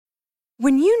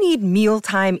When you need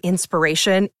mealtime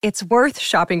inspiration, it's worth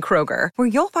shopping Kroger, where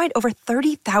you'll find over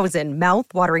 30,000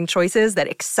 mouth-watering choices that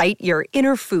excite your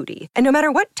inner foodie. And no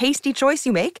matter what tasty choice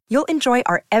you make, you'll enjoy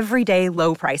our everyday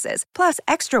low prices, plus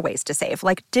extra ways to save,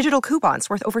 like digital coupons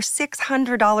worth over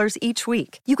 $600 each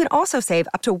week. You can also save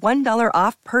up to $1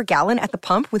 off per gallon at the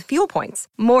pump with fuel points.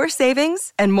 More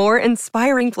savings and more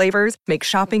inspiring flavors make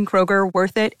shopping Kroger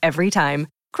worth it every time.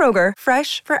 Kroger,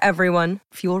 fresh for everyone.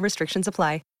 Fuel restrictions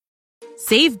apply.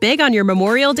 Save big on your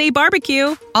Memorial Day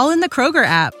barbecue, all in the Kroger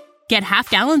app. Get half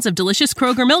gallons of delicious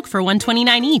Kroger milk for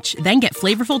 $1.29 each. Then get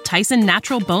flavorful Tyson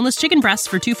natural boneless chicken breasts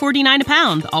for $2.49 a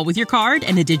pound, all with your card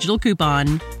and a digital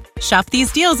coupon. Shop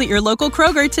these deals at your local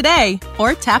Kroger today,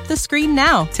 or tap the screen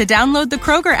now to download the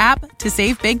Kroger app to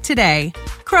save big today.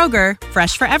 Kroger,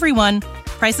 fresh for everyone.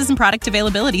 Prices and product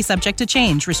availability subject to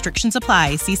change. Restrictions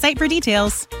apply. See site for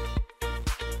details.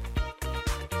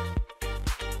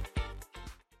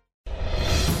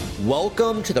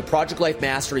 Welcome to the Project Life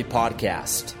Mastery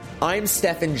Podcast. I'm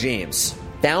Stephen James,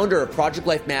 founder of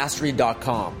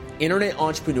ProjectLifeMastery.com, internet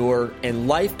entrepreneur and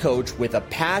life coach with a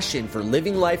passion for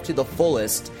living life to the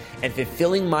fullest and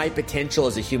fulfilling my potential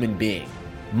as a human being.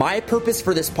 My purpose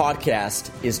for this podcast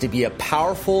is to be a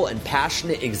powerful and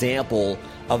passionate example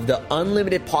of the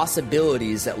unlimited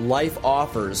possibilities that life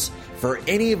offers for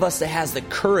any of us that has the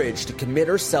courage to commit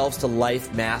ourselves to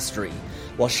life mastery,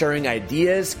 while sharing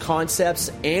ideas,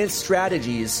 concepts, and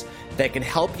strategies that can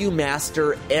help you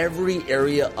master every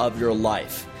area of your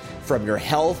life, from your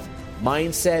health,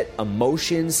 mindset,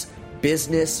 emotions,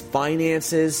 business,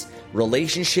 finances,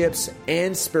 relationships,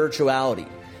 and spirituality.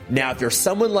 Now, if you're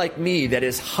someone like me that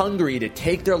is hungry to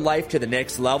take their life to the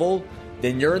next level,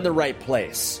 then you're in the right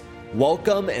place.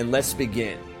 Welcome, and let's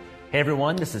begin. Hey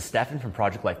everyone, this is Stefan from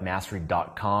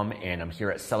ProjectLifeMastery.com, and I'm here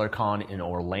at SellerCon in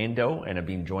Orlando, and I'm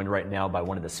being joined right now by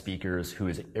one of the speakers, who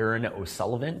is Aaron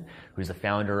O'Sullivan, who's the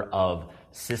founder of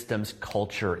Systems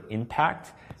Culture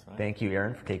Impact. Right. Thank you,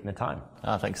 Aaron, for taking the time.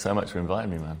 Thanks so much for inviting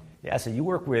me, man. Yeah, so you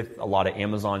work with a lot of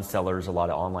Amazon sellers, a lot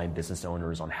of online business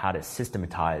owners on how to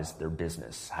systematize their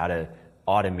business, how to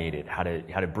automate it, how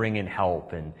to bring in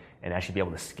help and actually be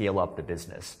able to scale up the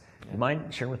business. Do you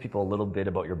mind sharing with people a little bit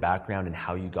about your background and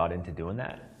how you got into doing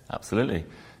that? Absolutely.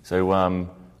 So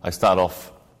I started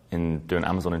off in doing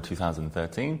Amazon in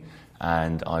 2013,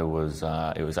 and it was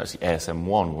actually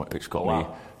ASM1 which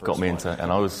got me into,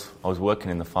 and I was working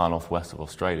in the far northwest of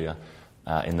Australia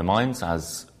in the mines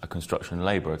as a construction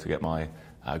labourer to get my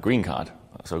green card.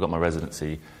 So I got my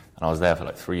residency, and I was there for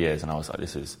like 3 years, and I was like,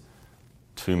 this is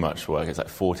too much work. It's like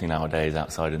 14-hour days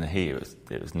outside in the heat.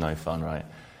 It was no fun, right?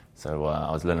 So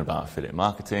I was learning about affiliate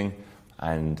marketing,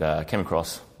 and came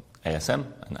across ASM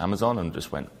and Amazon, and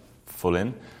just went full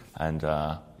in, and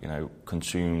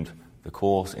consumed the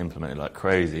course, implemented like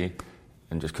crazy,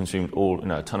 and just consumed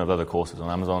a ton of other courses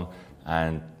on Amazon,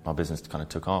 and my business kind of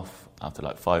took off. After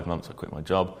like 5 months, I quit my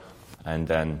job, and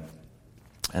then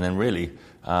really,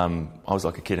 I was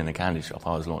like a kid in a candy shop.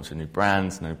 I was launching new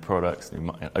brands, new products,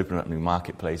 opening up new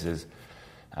marketplaces,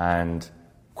 and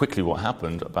quickly what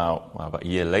happened, about a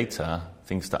year later,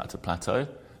 things started to plateau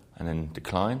and then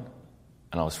decline,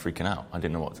 and I was freaking out. I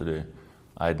didn't know what to do.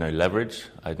 I had no leverage,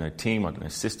 I had no team, I had no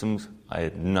systems, I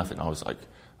had nothing. I was like,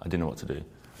 I didn't know what to do.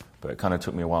 But it kind of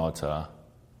took me a while to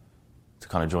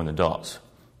kind of join the dots.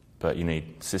 But you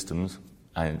need systems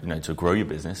and to grow your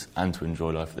business and to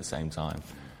enjoy life at the same time.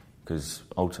 Because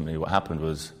ultimately what happened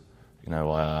was,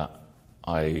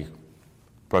 I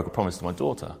broke a promise to my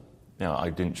daughter.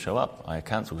 I didn't show up. I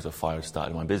cancelled because a fire had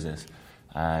started my business.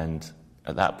 And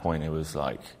at that point, it was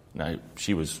like,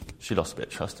 she lost a bit of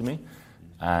trust in me.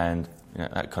 And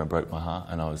that kind of broke my heart.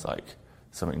 And I was like,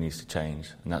 something needs to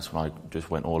change. And that's when I just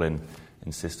went all in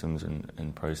systems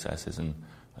and processes and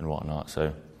whatnot.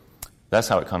 So that's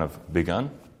how it kind of begun.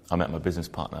 I met my business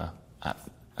partner at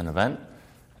an event.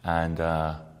 And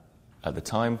at the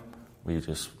time, we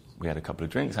had a couple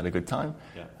of drinks, had a good time.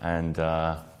 Yeah. And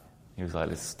he was like,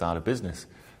 let's start a business.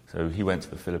 So he went to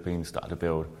the Philippines, started to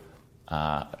build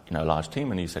a large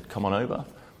team, and he said, come on over.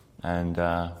 And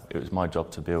it was my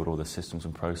job to build all the systems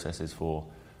and processes for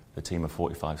the team of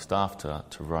 45 staff to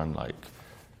run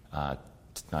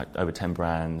over 10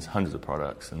 brands, hundreds of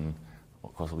products, and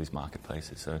across all these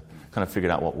marketplaces. So kind of figured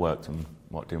out what worked and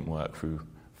what didn't work through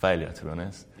failure, to be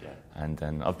honest. Yeah. And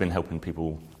then I've been helping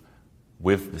people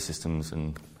with the systems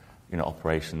and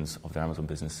operations of their Amazon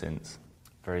business since.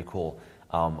 Very cool.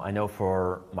 I know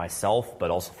for myself, but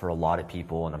also for a lot of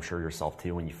people, and I'm sure yourself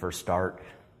too, when you first start,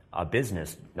 a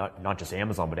business, not just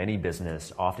Amazon, but any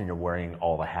business, often you're wearing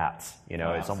all the hats.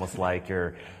 It's almost like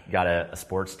you got a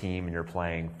sports team and you're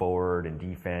playing forward and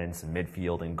defense and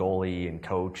midfield and goalie and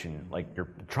coach, and like you're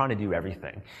trying to do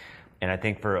everything. And I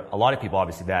think for a lot of people,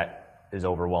 obviously that is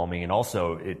overwhelming, and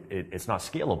also it's not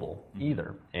scalable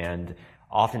either. And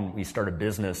often we start a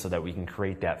business so that we can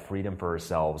create that freedom for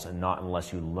ourselves, and not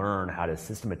unless you learn how to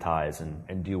systematize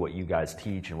and do what you guys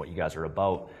teach and what you guys are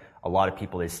about. A lot of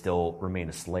people, they still remain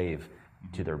a slave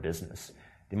to their business.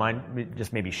 Do you mind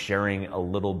just maybe sharing a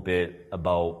little bit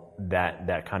about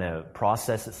that kind of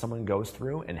process that someone goes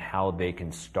through, and how they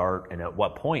can start, and at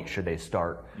what point should they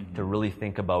start to really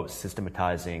think about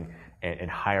systematizing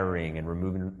and hiring and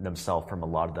removing themselves from a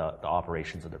lot of the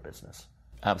operations of their business?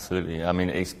 Absolutely. I mean,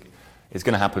 it's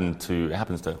going to happen it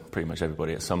happens to pretty much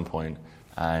everybody at some point.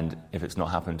 And if it's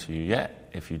not happened to you yet,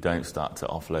 if you don't start to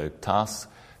offload tasks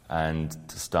and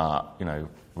to start,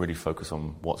 really focus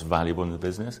on what's valuable in the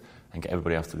business and get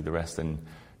everybody else to do the rest, then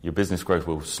your business growth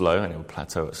will slow and it will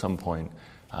plateau at some point,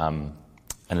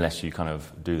 unless you kind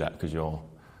of do that because you're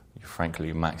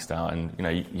frankly maxed out.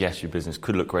 And, yes, your business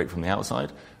could look great from the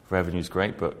outside. Revenue's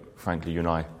great, but frankly, you and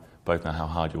I both know how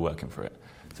hard you're working for it.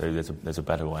 So there's a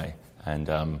better way. And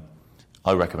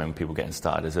I recommend people getting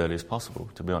started as early as possible,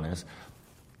 to be honest.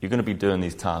 You're going to be doing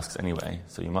these tasks anyway,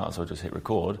 so you might as well just hit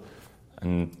record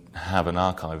and have an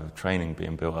archive of training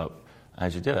being built up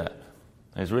as you do it.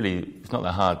 It's not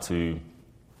that hard to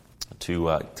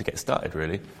get started,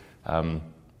 really.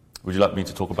 Would you like me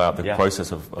to talk about the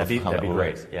process of how that works? That'd be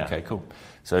great. Yeah. Okay, cool.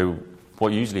 So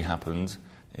what usually happens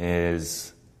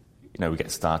is, we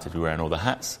get started, we're wearing all the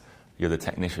hats. You're the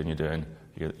technician, you're doing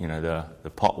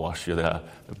the pot wash, you're the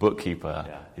bookkeeper,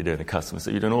 you're doing the customer, so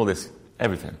you're doing all this,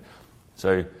 everything.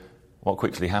 So what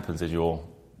quickly happens is your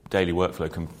daily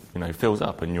workflow fills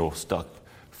up, and you're stuck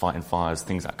fighting fires,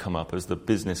 things that come up as the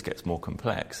business gets more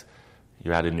complex.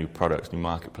 You're adding new products, new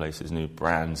marketplaces, new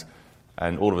brands,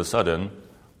 and all of a sudden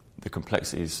the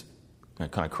complexity is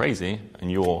kind of crazy,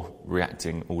 and you're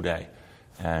reacting all day.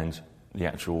 And the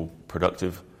actual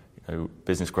productive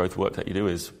business growth work that you do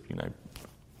is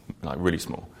like really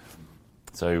small.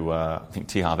 So I think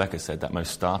T. Harv Eker said that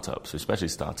most startups, especially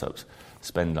startups,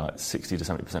 spend like 60 to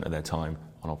 70% of their time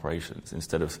on operations,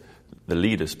 instead of the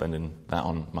leaders spending that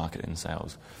on marketing and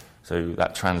sales. So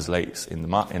that translates in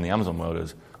the Amazon world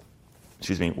as,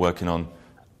 working on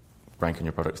ranking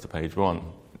your products to page one,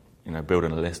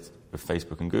 building a list with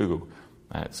Facebook and Google.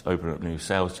 That's opening up new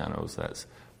sales channels. That's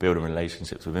building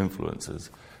relationships with influencers.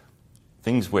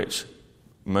 Things which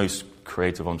most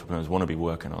creative entrepreneurs want to be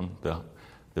working on,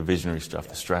 the visionary stuff,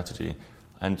 the strategy,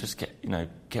 and just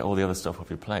get all the other stuff off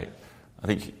your plate. I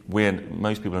think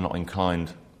most people are not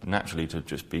inclined naturally to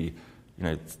just be,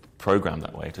 programmed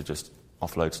that way, to just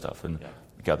offload stuff and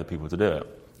get other people to do it.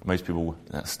 Most people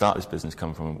that start this business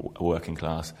come from a working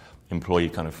class employee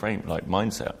kind of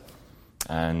mindset,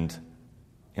 and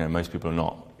most people are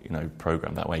not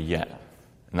programmed that way yet,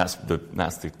 and that's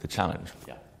the challenge.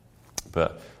 Yeah.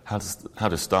 But how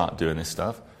to start doing this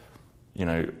stuff?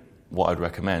 What I'd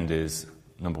recommend is,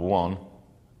 number one,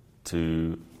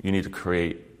 you need to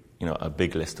create a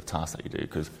big list of tasks that you do,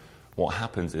 because what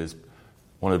happens is,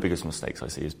 one of the biggest mistakes I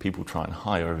see is people try and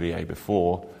hire a VA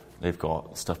before they've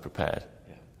got stuff prepared.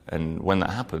 Yeah. And when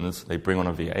that happens, they bring on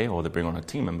a VA or they bring on a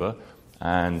team member,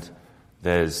 and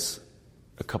there's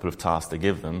a couple of tasks they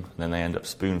give them, and then they end up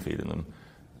spoon-feeding them,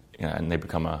 and they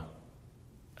become a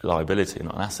liability,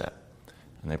 not an asset.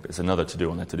 And it's another to-do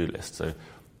on their to-do list. So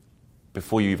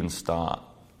before you even start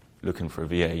looking for a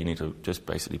VA, you need to just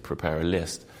basically prepare a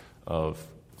list of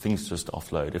things just to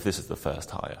offload. If this is the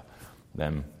first hire,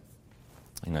 then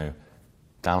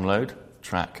download,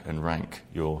 track, and rank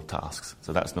your tasks.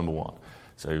 So that's number one.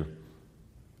 So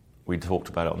we talked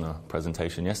about it on the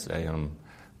presentation yesterday, and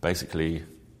basically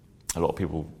a lot of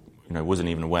people wasn't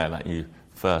even aware that you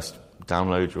first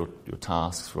download your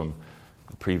tasks from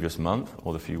the previous month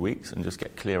or the few weeks, and just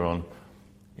get clear on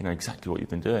exactly what you've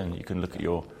been doing. You can look at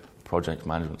your project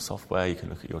management software, you can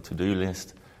look at your to-do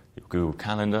list, your Google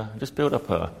Calendar, and just build up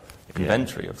a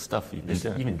inventory of stuff you've been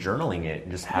doing. Even journaling it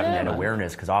and just having that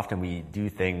awareness, because often we do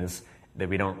things that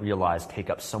we don't realize take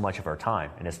up so much of our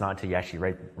time, and it's not until you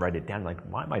actually write it down, like,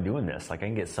 why am I doing this? Like, I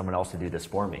can get someone else to do this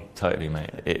for me. Totally, mate.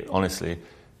 It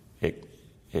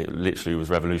literally was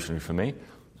revolutionary for me.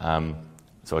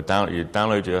 So you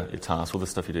download your tasks, all the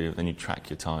stuff you do, then you track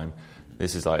your time.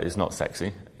 This is it's not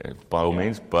sexy, by all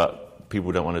means, but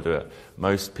people don't want to do it.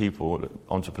 Most people,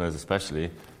 entrepreneurs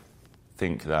especially,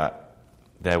 think that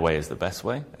their way is the best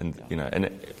way, and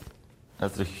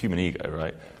that's the human ego,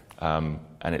 right?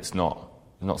 And it's not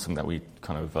something that we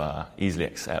kind of easily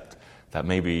accept, that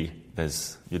maybe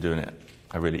you're doing it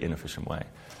a really inefficient way.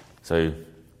 So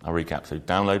I'll recap. So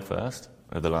download first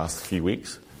over the last few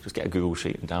weeks. Just get a Google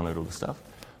Sheet and download all the stuff.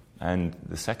 And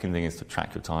the second thing is to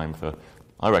track your time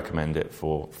I recommend it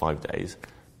for 5 days.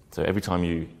 So every time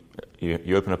you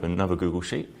open up another Google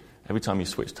Sheet, every time you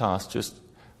switch tasks, just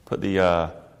put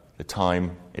the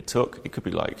time it took. It could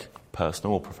be like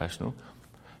personal or professional.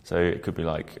 So it could be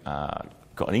like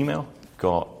got an email,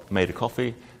 made a coffee.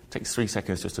 It takes 3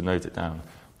 seconds just to note it down.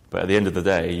 But at the end of the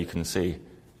day, you can see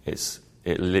it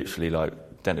literally like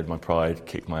dented my pride,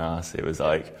 kicked my ass. It was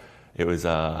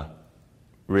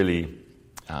really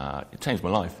it changed my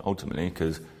life ultimately,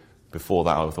 because before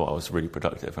that I thought I was really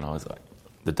productive, and I was like,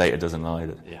 the data doesn't lie.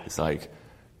 Yeah. It's like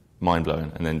mind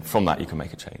blowing. And then from that you can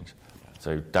make a change.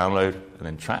 So download and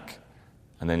then track,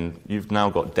 and then you've now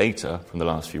got data from the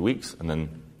last few weeks and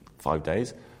then 5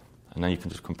 days, and then you can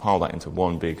just compile that into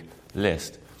one big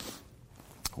list,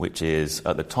 which is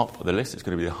at the top of the list. It's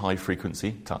going to be the high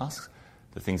frequency tasks,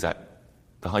 the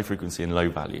high frequency and low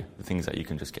value, the things that you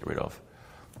can just get rid of.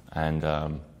 And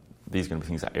these are going to be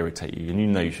things that irritate you, and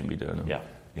you shouldn't be doing them. Yeah.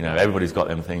 Everybody's got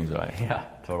them things, right? Yeah,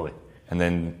 totally. And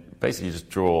then basically you just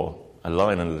draw a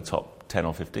line under the top 10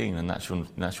 or 15, and that's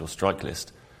your strike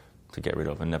list to get rid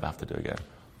of and never have to do again.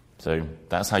 So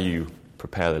that's how you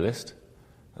prepare the list.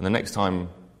 And the next time,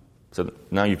 so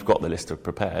now you've got the list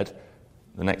prepared,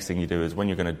 the next thing you do is when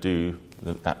you're going to do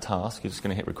that task, you're just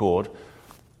going to hit record,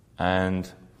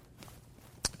 and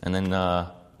then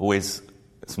always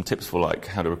some tips for like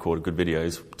how to record good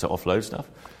videos to offload stuff.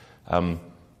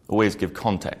 Always give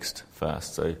context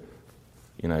first. So,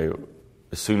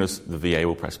 as soon as the VA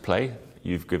will press play,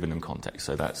 you've given them context.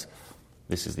 So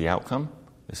this is the outcome,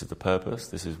 this is the purpose,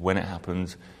 this is when it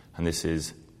happens, and this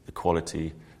is the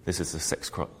quality, this is the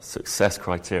success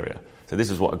criteria. So this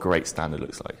is what a great standard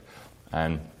looks like.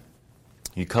 And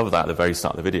you cover that at the very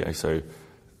start of the video. So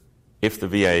if the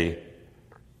VA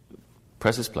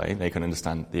presses play, they can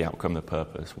understand the outcome, the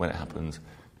purpose, when it happens,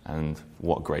 and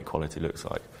what great quality looks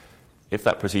like. If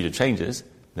that procedure changes,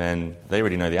 then they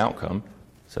already know the outcome,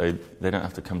 so they don't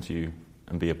have to come to you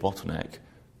and be a bottleneck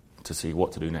to see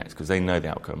what to do next, because they know the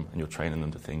outcome, and you're training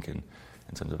them to think in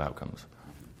terms of outcomes.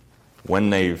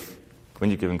 When you've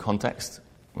given context,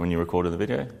 when you recorded the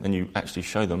video, then you actually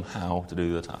show them how to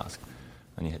do the task,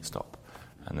 and you hit stop,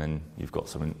 and then you've got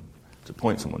something to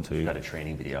point someone to. Got a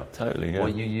training video. Totally, yeah. Well,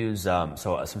 you use some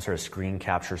sort of screen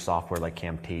capture software like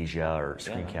Camtasia or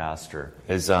Screencast, or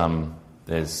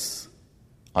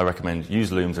I recommend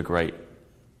useloom's a great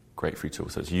free tool.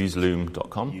 So it's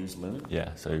useloom.com. Useloom?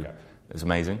 Yeah, so It's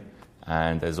amazing.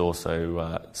 And there's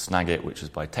also Snagit, which is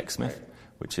by TechSmith,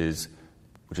 which is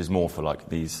more for like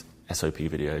these SOP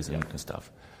videos and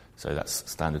stuff. So that's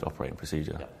standard operating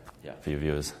procedure for your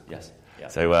viewers. Yes. Yeah.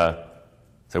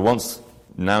 So once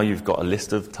now you've got a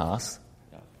list of tasks,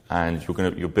 and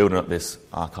you're building up this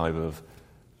archive of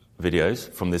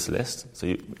videos from this list. So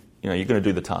you're going to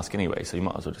do the task anyway, so you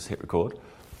might as well just hit record.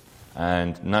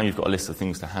 And now you've got a list of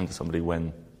things to hand to somebody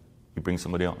when you bring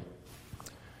somebody on.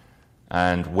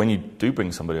 And when you do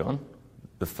bring somebody on,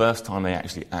 the first time they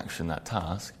actually action that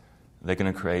task, they're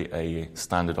going to create a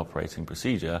standard operating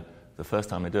procedure the first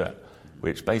time they do it,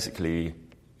 which basically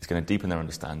is going to deepen their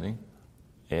understanding.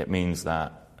 It means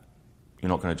that you're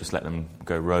not going to just let them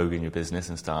go rogue in your business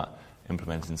and start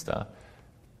implementing stuff.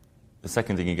 The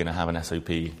second thing, you're going to have an SOP,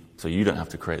 so you don't have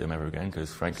to create them ever again,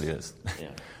 because frankly,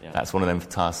 that's one of them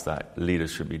tasks that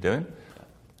leaders should be doing.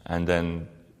 And then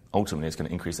ultimately, it's going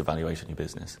to increase the valuation of your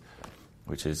business,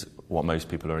 which is what most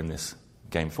people are in this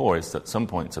game for, is at some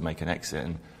point to make an exit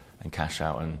and cash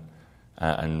out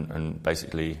and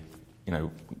basically,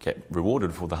 get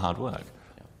rewarded for the hard work.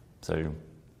 Yeah. So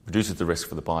reduces the risk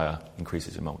for the buyer,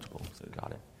 increases your multiple. So.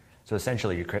 Got it. So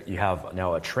essentially, you have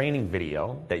now a training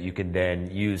video that you can then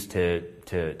use to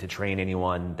train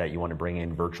anyone that you want to bring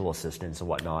in, virtual assistants and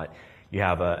whatnot. You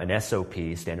have an SOP,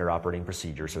 standard operating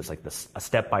procedure, so it's like a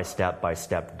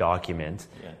step-by-step document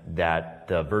that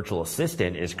the virtual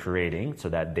assistant is creating so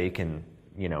that they can,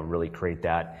 really create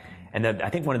that. And then I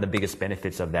think one of the biggest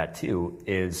benefits of that too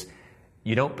is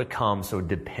you don't become so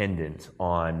dependent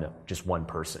on just one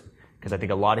person. Because I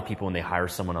think a lot of people, when they hire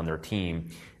someone on their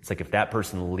team, it's like if that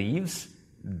person leaves,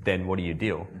 then what do you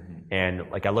do? Mm-hmm.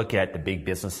 And like I look at the big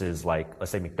businesses like,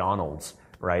 let's say McDonald's,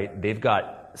 right? They've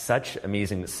got such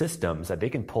amazing systems that they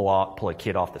can pull a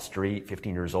kid off the street,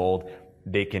 15 years old.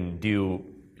 They can do,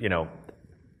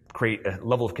 create a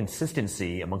level of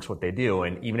consistency amongst what they do.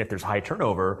 And even if there's high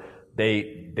turnover,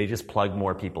 they just plug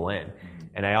more people in. Mm-hmm.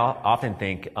 And I often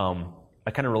think,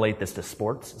 I kind of relate this to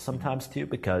sports sometimes too,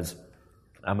 because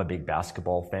I'm a big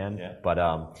basketball fan, Yeah. but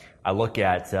I look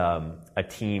at a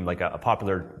team, like a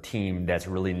popular team that's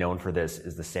really known for this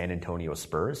is the San Antonio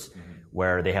Spurs,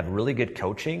 where they have really good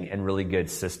coaching and really good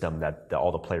system that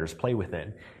all the players play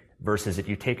within. Versus if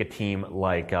you take a team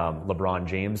like LeBron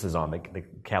James is on, the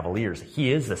Cavaliers,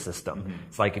 he is the system.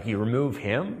 It's like if you remove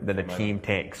him, then the team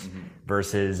tanks.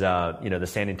 Versus the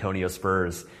San Antonio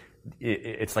Spurs,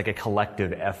 it's like a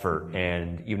collective effort,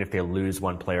 and even if they lose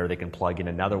one player, they can plug in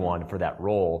another one for that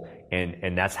role,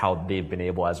 and that's how they've been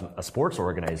able as a sports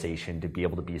organization to be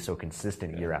able to be so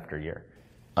consistent year after year.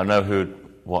 I know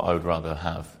what I would rather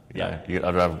have. I'd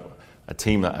rather have a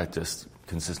team that are just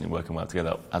consistently working well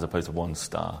together as opposed to one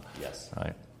star. Yes.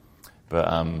 Right.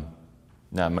 But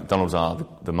McDonald's are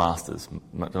the masters.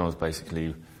 McDonald's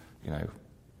basically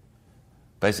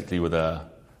were the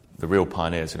real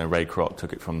pioneers. Ray Kroc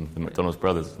took it from the McDonald's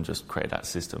brothers and just created that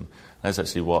system. And that's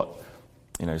actually what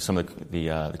some of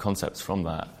the concepts from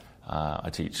that I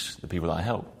teach the people that I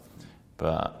help.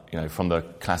 But from the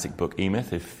classic book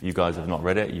E-Myth, if you guys have not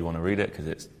read it, you want to read it because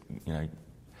it's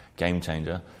game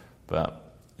changer. But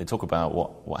they talk about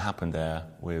what happened there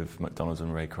with McDonald's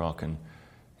and Ray Kroc, and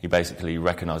he basically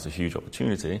recognized a huge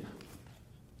opportunity,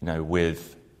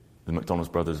 with the McDonald's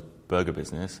brothers burger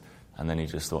business, and then he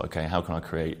just thought, okay, how can I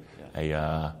create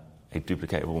a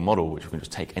duplicatable model which we can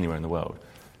just take anywhere in the world?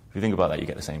 If you think about that, you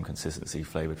get the same consistency,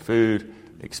 flavored food,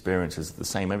 the experience is the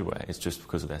same everywhere. It's just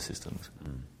because of their systems.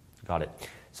 Got it.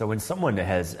 So when someone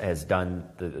has done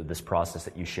this process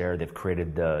that you share, they've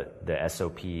created the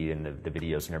SOP and the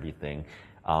videos and everything,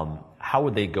 how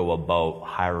would they go about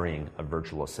hiring a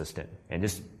virtual assistant? And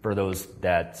just for those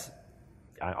that,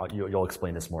 you'll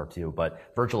explain this more too, but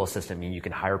virtual assistant means you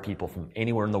can hire people from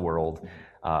anywhere in the world.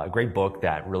 A great book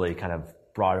that really kind of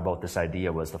brought about this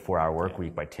idea was The 4-Hour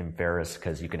Workweek by Tim Ferriss,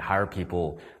 because you can hire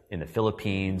people in the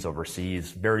Philippines,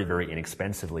 overseas, very, very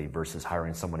inexpensively versus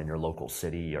hiring someone in your local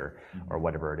city or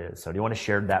whatever it is. So do you want to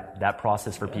share that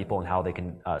process for people and how they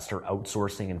can start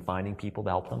outsourcing and finding people to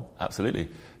help them? Absolutely.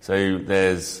 So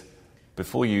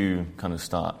before you kind of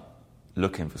start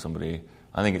looking for somebody,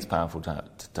 I think it's powerful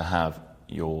to have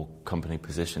your company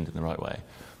positioned in the right way.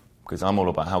 Because I'm all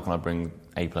about how can I bring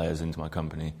A players into my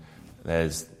company.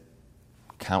 There's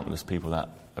countless people that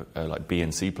are like B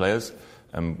and C players.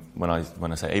 And when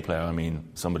I say A player, I mean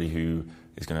somebody who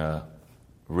is going to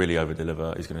really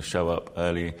over-deliver, is going to show up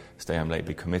early, stay home late,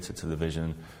 be committed to the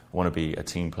vision, want to be a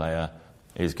team player,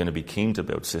 is going to be keen to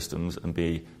build systems and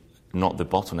be not the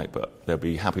bottleneck, but they'll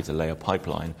be happy to lay a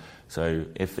pipeline. So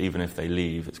even if they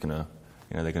leave, it's going to,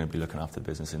 they're going to be looking after the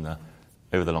business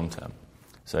over the long term.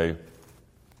 So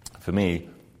for me,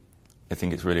 I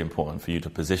think it's really important for you to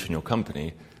position your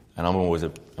company, and I'm always a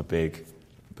big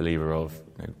believer of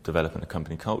developing a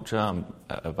company culture. I'm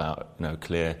about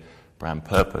clear brand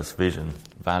purpose, vision,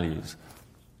 values,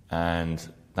 and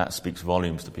that speaks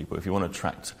volumes to people. If you want to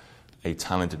attract a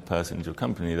talented person into your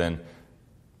company, then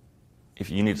if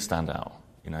you need to stand out,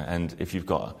 and if you've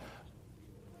got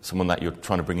someone that you're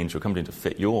trying to bring into your company to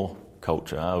fit your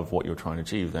culture of what you're trying to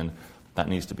achieve, then that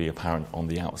needs to be apparent on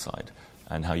the outside,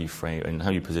 and how you frame and how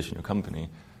you position your company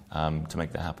to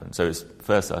make that happen. So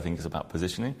first, I think it's about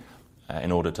positioning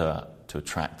in order to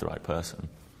attract the right person.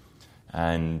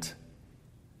 And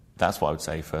that's what I would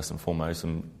say first and foremost.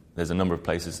 And there's a number of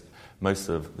places, most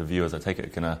of the viewers I take it are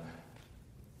going to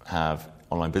have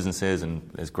online businesses, and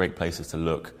there's great places to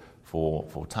look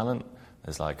for talent.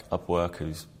 There's like Upwork,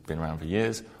 who's been around for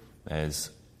years.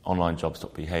 There's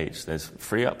onlinejobs.ph. There's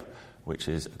FreeUp, which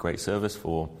is a great service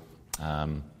for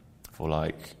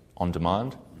like on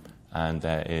demand. And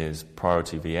there is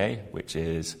Priority VA, which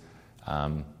is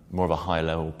more of a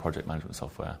high-level project management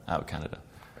software out of Canada.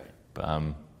 Right.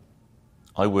 But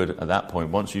I would, at that point,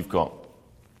 once you've got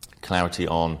clarity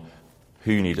on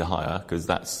who you need to hire, because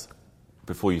that's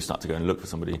before you start to go and look for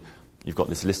somebody, you've got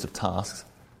this list of tasks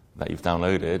that you've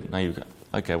downloaded. Now you go,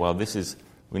 okay, well,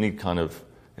 we need kind of,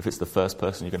 if it's the first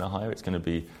person you're going to hire, it's going to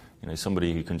be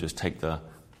somebody who can just take the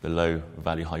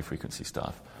low-value, high-frequency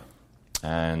stuff.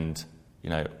 And,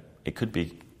 it could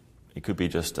be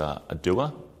just a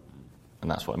doer, and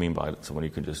that's what I mean by someone who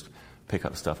can just pick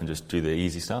up stuff and just do the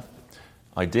easy stuff.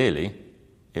 Ideally,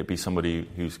 it'd be somebody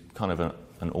who's kind of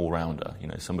an all-rounder,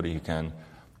 somebody who can,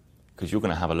 because you're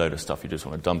going to have a load of stuff you just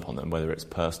want to dump on them, whether it's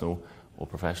personal or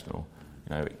professional.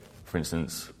 For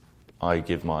instance, I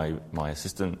give my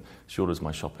assistant, she orders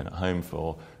my shopping at home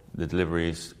for the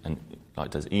deliveries, and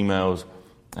does emails,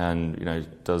 and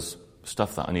does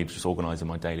stuff that I need to just organise in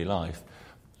my daily life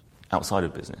outside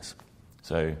of business.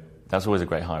 So that's always a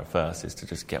great hire at first, is to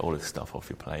just get all this stuff off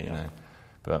your plate,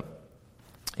 But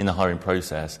in the hiring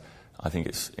process, I think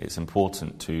it's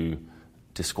important to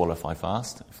disqualify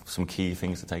fast. Some key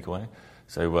things to take away.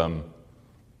 So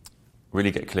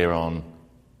really get clear on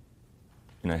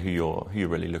who you're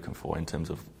really looking for in terms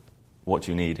of what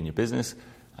you need in your business,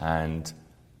 and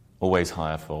always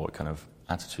hire for kind of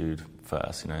attitude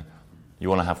first. You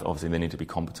want to have, obviously they need to be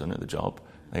competent at the job.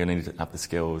 They need to have the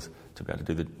skills to be able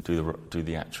to do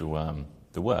the actual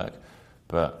the work.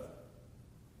 But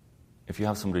if you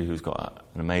have somebody who's got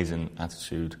an amazing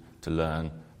attitude to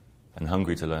learn and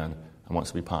hungry to learn and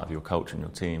wants to be part of your culture and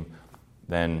your team,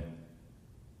 then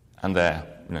and they're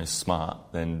smart,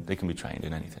 then they can be trained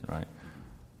in anything, right?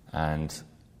 And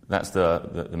that's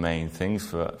the main things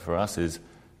for us is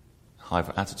high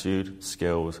for attitude,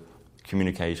 skills,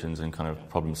 communications, and kind of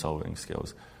problem-solving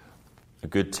skills. A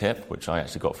good tip, which I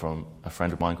actually got from a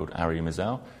friend of mine called Ari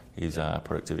Mazel, he's a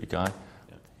productivity guy.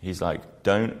 Yeah. He's like,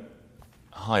 don't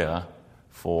hire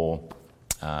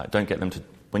don't get them to,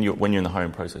 when you're in the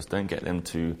hiring process, don't get them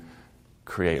to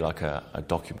create like a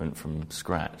document from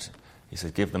scratch. He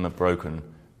says, give them a broken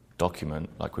document,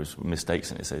 like with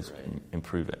mistakes in it, says,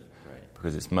 improve it. Right.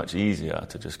 Because it's much easier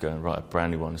to just go and write a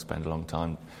brand new one and spend a long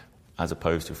time, as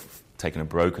opposed to taking a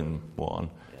broken one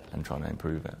and trying to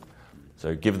improve it.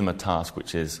 So give them a task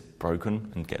which is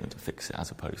broken and get them to fix it,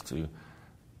 as opposed to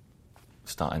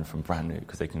starting from brand new,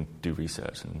 because they can do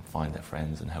research and find their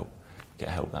friends and get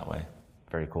help that way.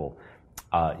 Very cool.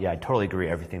 I totally agree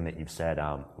with everything that you've said.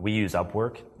 We use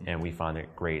Upwork, and we find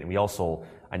it great. And we also,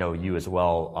 I know you as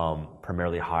well,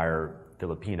 primarily hire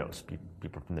Filipinos,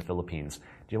 people from the Philippines.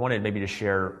 Do you want to maybe just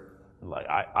share,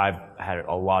 I've had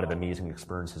a lot of amazing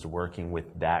experiences working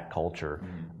with that culture.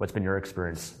 What's been your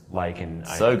experience like?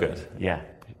 Good. Yeah,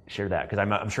 share that, because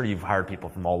I'm sure you've hired people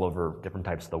from all over different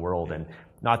types of the world, and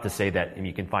not to say that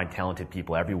you can find talented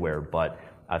people everywhere, but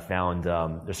I've found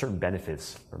there's certain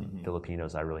benefits from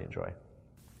Filipinos I really enjoy.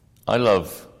 I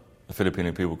love the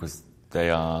Filipino people because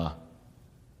they're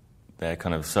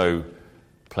kind of so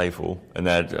playful,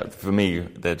 and for me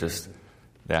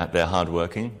they're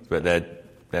hardworking, but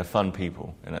they're fun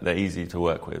people, and they're easy to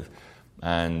work with,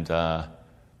 and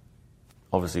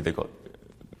obviously they've got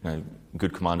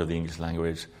good command of the English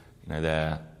language.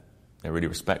 They're really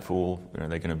respectful. They're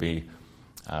going to be,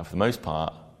 for the most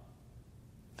part,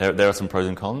 there are some pros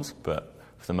and cons, but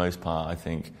for the most part, I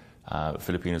think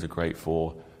Filipinos are great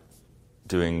for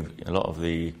doing a lot of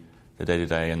the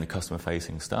day-to-day and the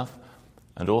customer-facing stuff.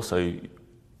 And also,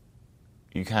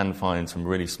 you can find some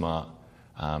really smart,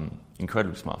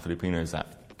 incredibly smart Filipinos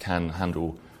that can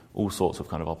handle all sorts of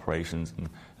kind of operations and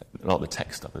a lot of the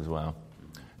tech stuff as well.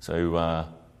 So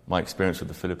my experience with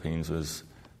the Philippines was,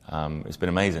 it's been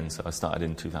amazing. So I started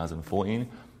in 2014,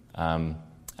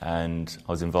 and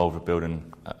I was involved with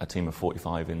building a team of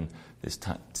 45 in this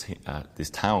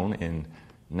town in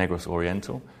Negros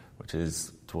Oriental, which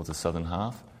is towards the southern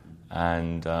half,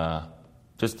 and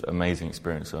just amazing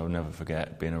experience. So I'll never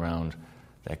forget being around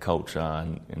their culture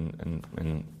and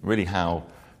really how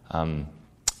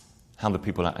the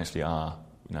people actually are.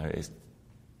 It's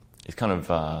kind of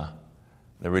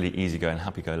they're really easygoing,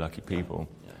 happy-go-lucky people,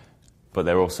 but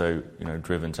they're also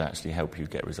driven to actually help you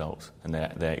get results, and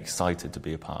they're excited to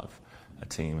be a part of a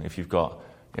team. If you've got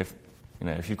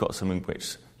something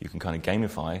which you can kind of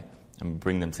gamify and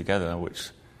bring them together,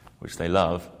 which they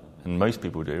love, and most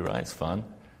people do, right? It's fun.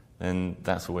 Then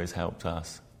that's always helped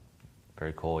us.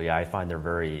 Very cool. Yeah, I find they're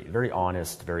very, very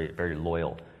honest, very, very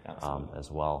loyal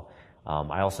as well.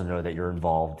 I also know that you're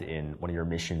involved in one of your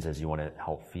missions as you want to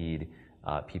help feed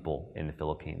people in the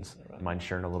Philippines. Right. Mind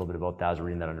sharing a little bit about that? I was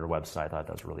reading that on your website. I thought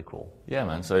that was really cool. Yeah,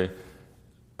 man. So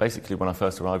basically, when I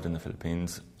first arrived in the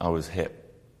Philippines, I was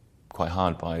hit quite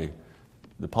hard by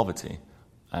the poverty.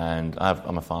 And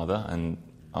I'm a father, and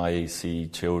I see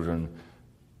children,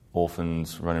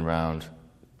 orphans running around,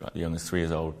 the youngest 3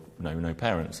 years old, no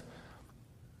parents.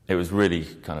 It was really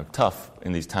kind of tough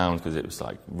in these towns because it was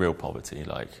like real poverty,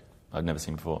 like I'd never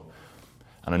seen before.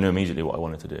 And I knew immediately what I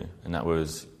wanted to do, and that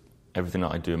was everything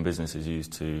that I do in business is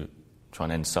used to try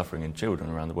and end suffering in children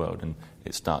around the world, and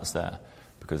it starts there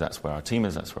because that's where our team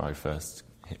is, that's where I first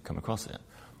come across it.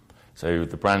 So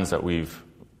the brands that we've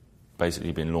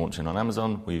basically been launching on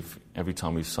Amazon, every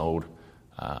time we've sold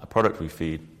a product, we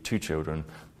feed 2 children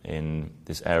in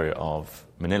this area of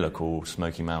Manila called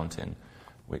Smoky Mountain,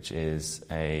 which is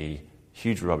a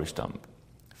huge rubbish dump.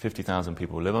 50,000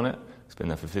 people live on it. It's been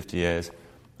there for 50 years,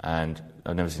 and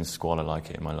I've never seen squalor like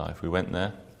it in my life. We went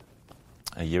there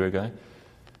a year ago,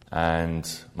 and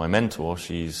my mentor,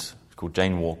 she's called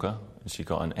Jane Walker, and she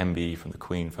got an MBE from the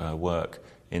Queen for her work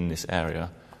in this area,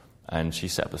 and she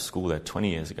set up a school there 20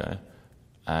 years ago,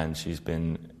 and she's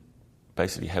been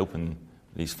basically helping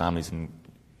these families and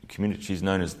community. She's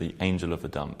known as the angel of the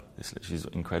dump. She's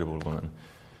an incredible woman.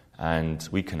 And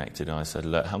we connected, and I said,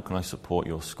 look, how can I support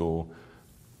your school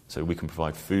so we can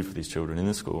provide food for these children in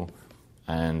the school,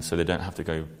 and so they don't have to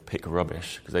go pick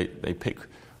rubbish, because they pick,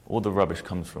 all the rubbish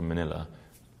comes from Manila,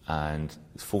 and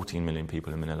there's 14 million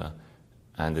people in Manila,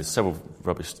 and there's several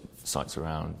rubbish sites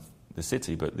around the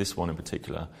city, but this one in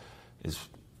particular is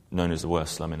known as the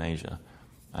worst slum in Asia.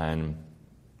 And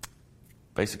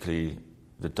basically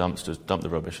the dumps just dump the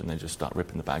rubbish and they just start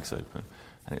ripping the bags open,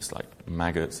 and it's like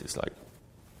maggots, it's like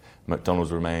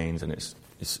McDonald's remains, and it's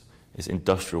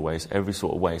industrial waste, every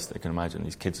sort of waste they can imagine.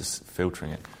 These kids are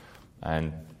filtering it,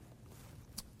 and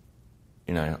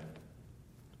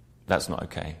that's not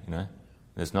okay.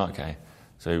 It's not okay.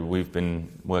 So we've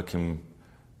been working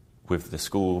with the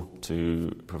school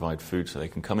to provide food so they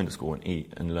can come into school and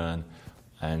eat and learn,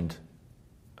 and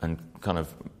kind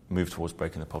of move towards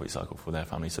breaking the poverty cycle for their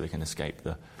family so they can escape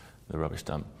the rubbish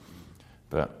dump.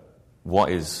 But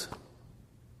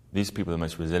these people are the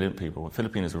most resilient people.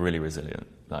 Filipinos are really resilient,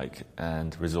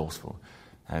 and resourceful.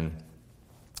 And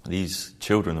these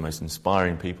children are the most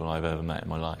inspiring people I've ever met in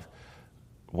my life.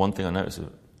 One thing I noticed is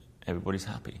everybody's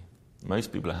happy.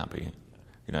 Most people are happy.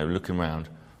 Looking around,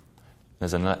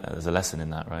 there's a lesson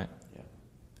in that, right? Yeah.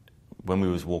 When we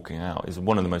was walking out, it's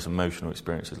one of the most emotional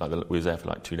experiences. We was there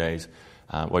for 2 days.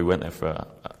 We went there for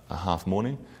a half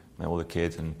morning, met all the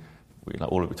kids, and we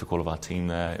took all of our team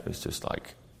there. It was just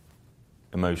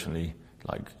emotionally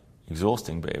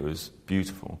exhausting, but it was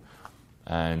beautiful.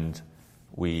 And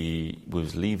we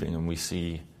was leaving, and we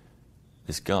see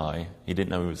this guy. He didn't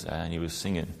know he was there, and he was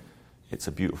singing "It's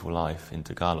a Beautiful Life" in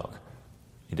Tagalog.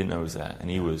 He didn't know he was there, and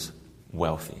he was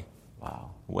wealthy.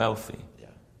 Wow. Wealthy. Yeah.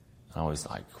 And I was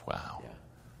like, wow. Yeah.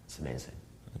 It's amazing.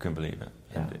 I couldn't believe it.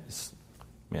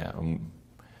 Yeah. And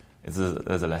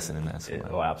there's a lesson in there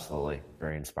somewhere. Absolutely.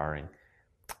 Very inspiring.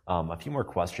 A few more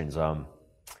questions. I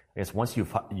guess once you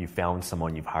found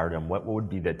someone, you've hired them, what would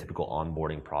be the typical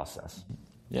onboarding process?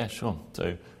 Yeah, sure.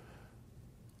 So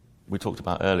we talked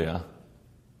about earlier,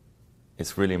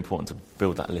 it's really important to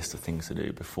build that list of things to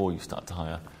do before you start to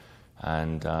hire.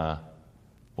 And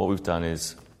what we've done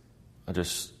is,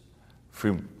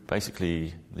 through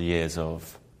basically the years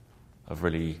of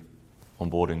really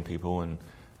onboarding people and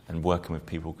working with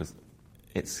people, because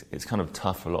it's kind of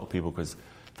tough for a lot of people, because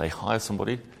they hire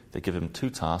somebody, they give them 2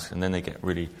 tasks, and then they get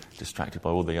really distracted by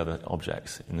all the other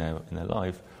objects in their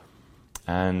life,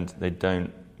 and they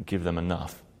don't give them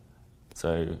enough.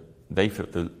 So they feel,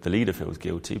 the leader feels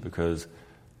guilty because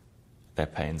they're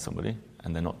paying somebody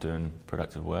and they're not doing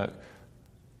productive work.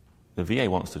 The VA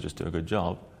wants to just do a good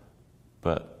job,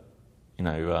 but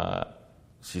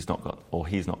she's not got, or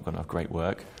he's not got enough great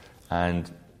work,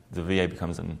 and the VA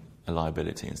becomes a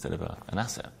liability instead of an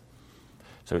asset.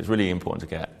 So it's really important to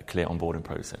get a clear onboarding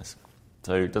process.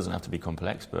 So it doesn't have to be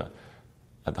complex, but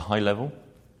at the high level,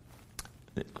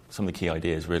 some of the key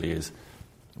ideas really is,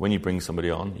 when you bring somebody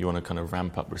on, you want to kind of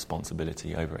ramp up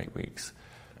responsibility over 8 weeks.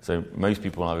 So most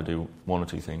people either do 1 or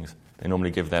 2 things. They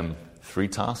normally give them 3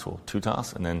 tasks or 2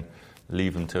 tasks and then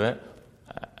leave them to it,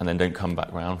 and then don't come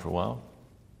back around for a while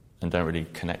and don't really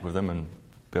connect with them and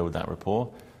build that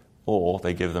rapport. Or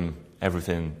they give them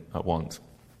everything at once,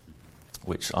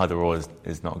 which either or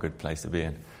is not a good place to be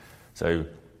in. So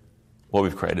what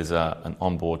we've created is an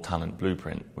onboard talent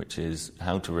blueprint, which is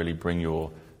how to really bring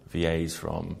your VAs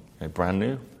from brand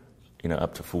new,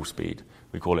 up to full speed.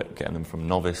 We call it getting them from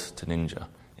novice to ninja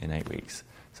in 8 weeks.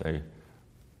 So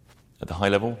at the high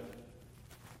level,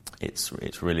 it's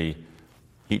really,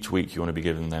 each week you want to be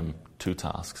giving them 2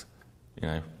 tasks,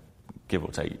 give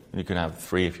or take. You can have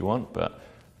 3 if you want, but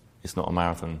it's not a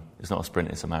marathon. It's not a sprint,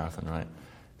 it's a marathon, right?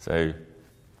 So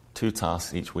 2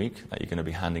 tasks each week that you're going to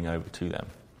be handing over to them.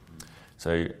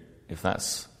 So if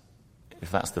that's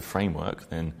the framework,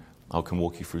 then I can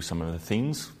walk you through some of the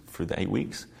themes through the 8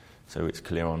 weeks. So it's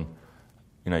clear on,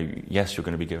 yes, you're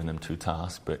going to be giving them 2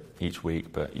 tasks but each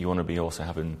week, but you want to be also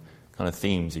having kind of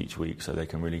themes each week so they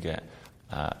can really get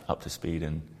up to speed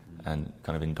and kind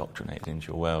of indoctrinated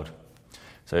into your world.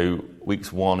 So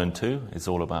weeks 1 and 2 is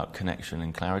all about connection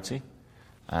and clarity.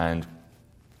 And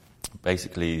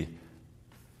basically,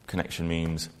 connection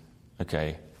means,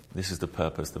 okay, this is the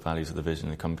purpose, the values of the vision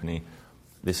of the company.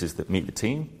 This is meet the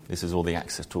team. This is all the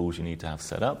access tools you need to have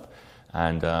set up.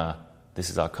 And this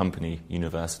is our company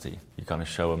university. You kind of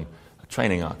show them a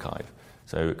training archive.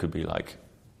 So it could be like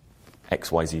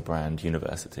XYZ brand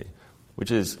university,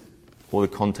 which is all the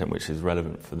content which is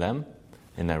relevant for them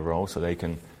in their role, so they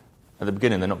can, at the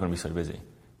beginning, they're not going to be so busy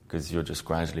because you're just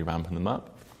gradually ramping them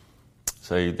up.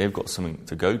 So they've got something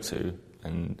to go to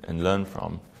and learn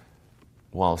from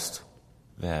whilst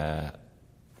they're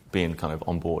being kind of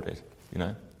onboarded, you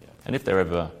know? Yeah. And if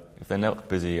they're not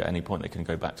busy at any point, they can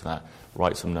go back to that,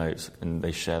 write some notes, and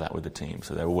they share that with the team.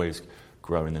 So they're always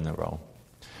growing in their role.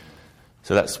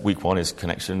 So that's week 1 is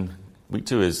connection. Week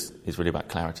 2 is really about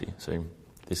clarity. So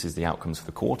this is the outcomes for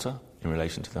the quarter in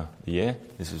relation to the year.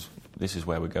 This is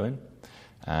where we're going.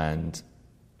 And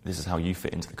this is how you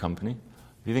fit into the company.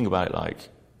 If you think about it like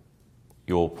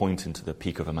you're pointing to the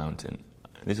peak of a mountain,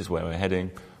 this is where we're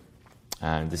heading,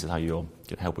 and this is how you'll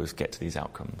help us get to these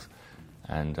outcomes.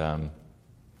 And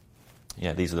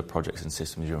these are the projects and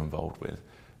systems you're involved with.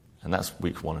 And that's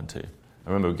weeks 1 and 2. I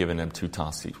remember giving them 2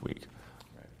 tasks each week.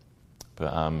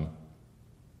 But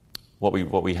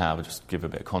what we have, just to give a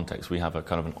bit of context, we have a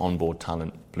kind of an onboard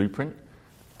talent blueprint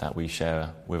that we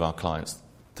share with our clients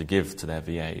to give to their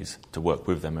VAs to work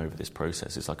with them over this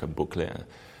process. It's like a booklet,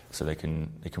 so they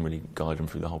can really guide them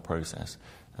through the whole process.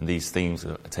 And these themes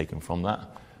are taken from that,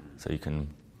 so you can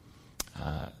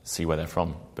see where they're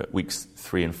from. But weeks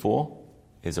 3 and 4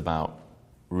 is about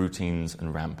routines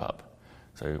and ramp up.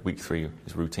 So week 3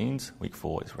 is routines, week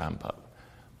 4 is ramp up.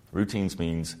 Routines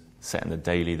means setting the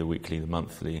daily, the weekly, the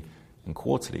monthly, and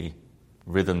quarterly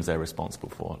rhythms they're responsible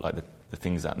for, like the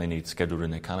things that they need scheduled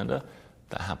in their calendar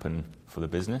that happen for the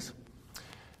business,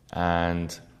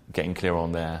 and getting clear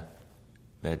on the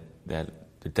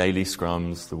daily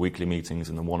scrums, the weekly meetings,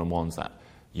 and the one-on-ones that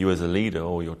you as a leader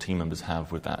or your team members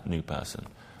have with that new person.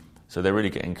 So they're really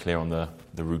getting clear on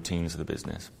the routines of the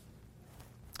business.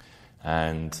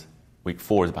 And week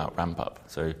 4 is about ramp up.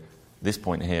 So this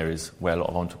point here is where a lot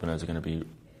of entrepreneurs are going to be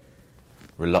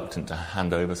reluctant to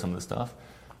hand over some of the stuff,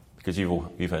 because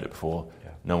you've heard it before.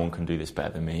 Yeah. No one can do this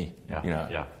better than me. Yeah. You know,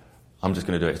 yeah. I'm just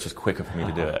going to do it. It's just quicker for me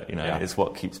to do it. You know, yeah. It's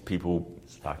what keeps people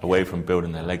away from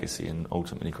building their legacy and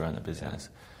ultimately growing their business.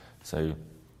 Yeah. So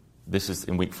this is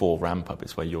in week 4 ramp up.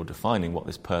 It's where you're defining what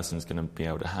this person's going to be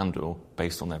able to handle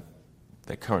based on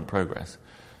their current progress.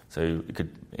 So it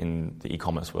could, in the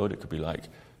e-commerce world, it could be like,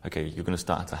 okay, you're going to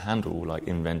start to handle like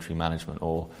inventory management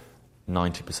or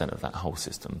 90% of that whole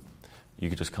system. You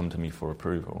could just come to me for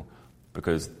approval,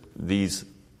 because these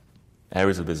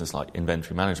areas of business like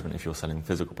inventory management, if you're selling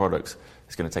physical products,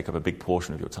 it's going to take up a big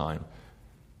portion of your time.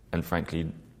 And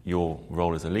frankly, your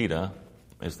role as a leader,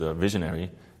 as the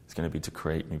visionary, is going to be to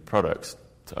create new products,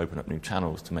 to open up new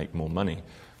channels, to make more money,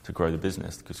 to grow the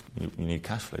business, because you need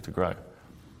cash flow to grow.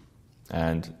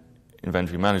 And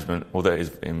inventory management, although it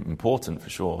is important for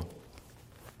sure,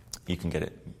 you can get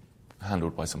it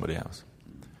handled by somebody else.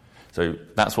 So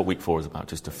that's what week 4 is about,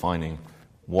 just defining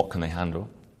what can they handle.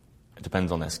 It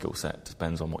depends on their skill set, it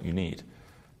depends on what you need.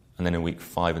 And then in week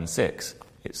 5 and 6,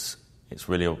 it's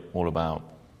really all about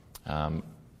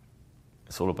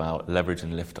leverage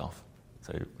and liftoff.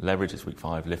 So leverage is week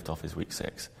 5, liftoff is week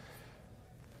 6.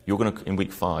 You're going to, in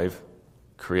week 5,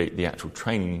 create the actual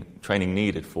training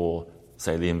needed for,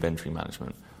 say, the inventory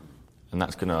management. And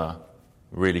that's going to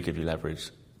really give you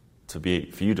leverage for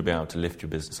you to be able to lift your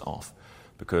business off.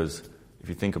 Because if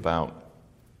you think about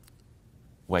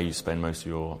where you spend most of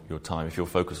your time, if you're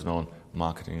focusing on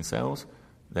marketing and sales,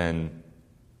 then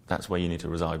that's where you need to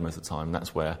reside most of the time.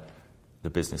 That's where the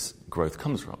business growth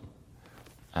comes from.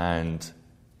 And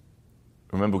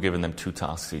remember giving them 2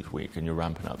 tasks each week, and you're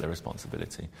ramping up their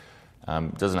responsibility.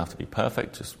 It doesn't have to be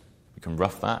perfect, just you can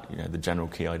rough that, the general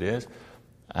key ideas,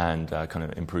 and kind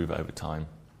of improve it over time.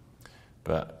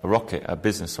 But a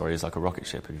business is like a rocket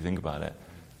ship, if you think about it.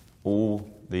 All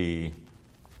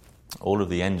of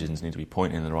the engines need to be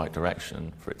pointing in the right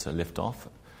direction for it to lift off.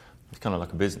 It's kind of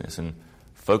like a business, and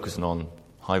focusing on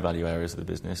high-value areas of the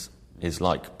business is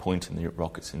like pointing the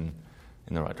rockets in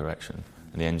the right direction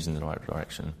and the engines in the right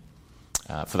direction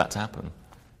for that to happen.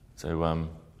 So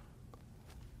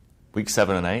week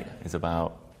 7 and 8 is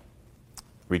about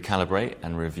recalibrate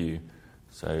and review.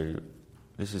 So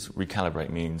this is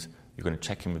recalibrate means you're going to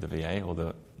check in with the VA or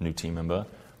the new team member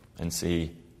and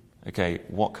see, okay,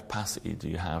 what capacity do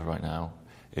you have right now?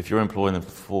 If you're employing them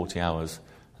for 40 hours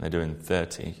and they're doing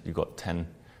 30, you've got 10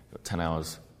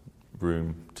 hours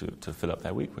room to fill up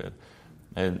their week with.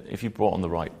 And if you brought on the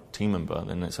right team member,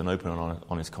 then it's an open and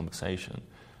honest conversation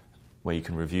where you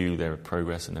can review their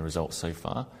progress and their results so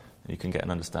far, and you can get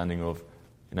an understanding of,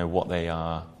 what they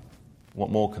are, what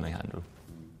more can they handle.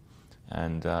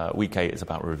 And week 8 is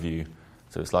about review.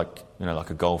 So it's like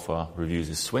a golfer reviews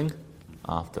his swing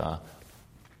after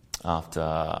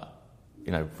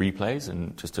replays,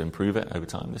 and just to improve it over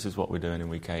time. This is what we're doing in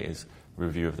week 8, is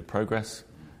review of the progress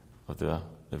of the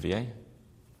VA,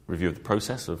 review of the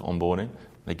process of onboarding.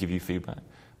 They give you feedback,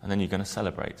 and then you're going to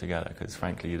celebrate together, because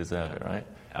frankly you deserve it, right?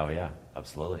 Oh yeah,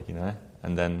 absolutely.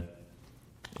 And then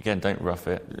again, don't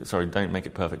make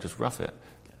it perfect, just rough it.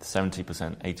 70%,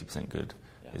 80% good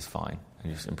is fine,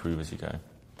 and you just improve as you go.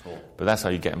 Cool. But that's how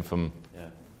you get them from,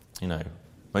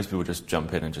 most people just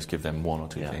jump in and just give them one or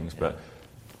two things, but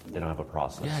they don't have a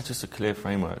process. Yeah, just a clear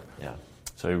framework. Yeah.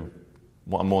 So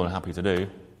what I'm more than happy to do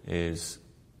is,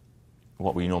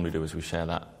 what we normally do is we share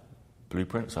that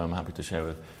blueprint. So I'm happy to share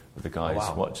with the guys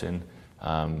watching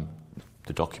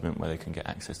the document where they can get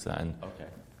access to that.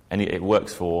 And it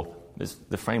works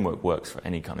the framework works for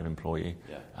any kind of employee,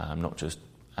 not just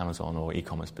Amazon or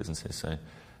e-commerce businesses. So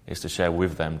it's to share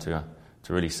with them to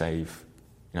really save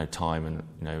time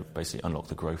and basically unlock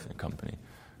the growth in the company.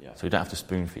 Yeah. So you don't have to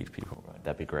spoon feed people. Right.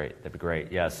 That'd be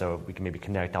great. Yeah. So we can maybe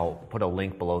connect. I'll put a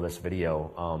link below this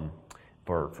video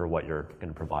for what you're going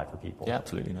to provide for people. Yeah,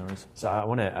 absolutely, no worries. So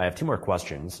I have two more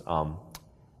questions.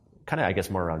 Kind of, I guess,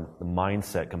 more around the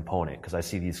mindset component, because I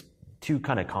see these two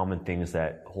kind of common things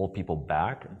that hold people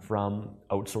back from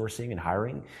outsourcing and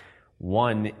hiring.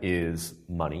 One is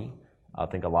money. I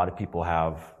think a lot of people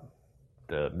have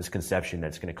the misconception that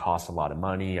it's going to cost a lot of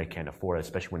money. I can't afford it,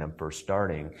 especially when I'm first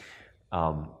starting.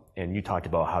 And you talked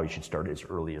about how you should start as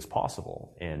early as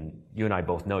possible. And you and I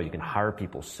both know you can hire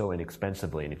people so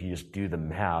inexpensively. And if you just do the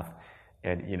math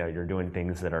and, you're doing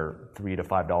things that are $3 to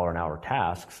 $5 an hour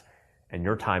tasks, and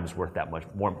your time is worth that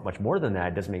much more than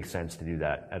that, it doesn't make sense to do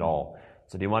that at all.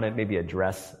 So do you want to maybe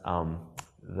address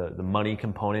the money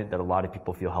component that a lot of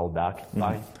people feel held back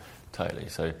by? Totally.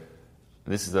 So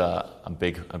this is a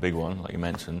big one, like you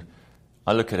mentioned.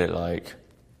 I look at it like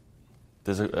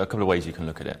there's a couple of ways you can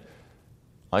look at it.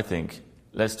 I think,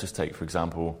 let's just take, for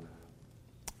example,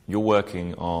 if you're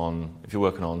working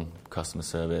on customer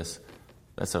service,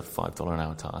 that's a $5 an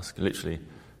hour task, literally.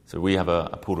 So we have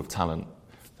a pool of talent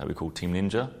that we call Team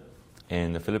Ninja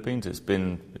in the Philippines.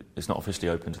 It's not officially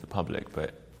open to the public,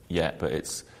 but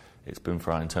it's been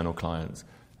for our internal clients,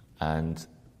 and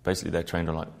basically they're trained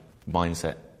on like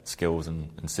mindset, skills, and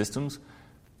systems.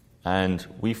 And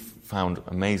we've found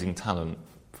amazing talent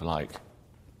for like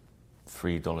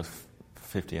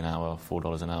 $3.50 an hour,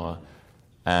 $4 an hour,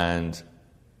 and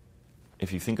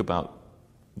if you think about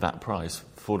that price,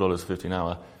 $4.50 an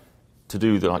hour, to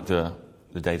do the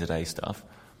day-to-day stuff.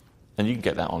 And you can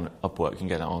get that on Upwork, you can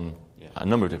get that on a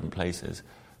number of different places.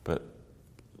 But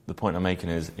the point I'm making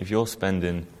is, if you're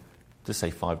spending, just say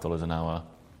 $5 an hour,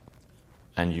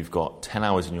 and you've got 10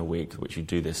 hours in your week which you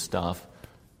do this stuff,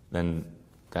 then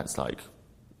that's like,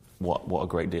 what a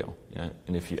great deal.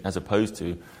 And if you, as opposed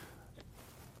to,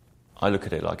 I look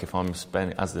at it like, if I'm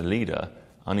spending, as the leader,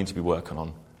 I need to be working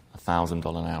on $1,000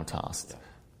 an hour tasks,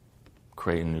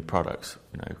 creating new products,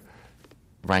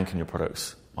 ranking your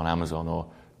products on Amazon, or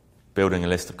building a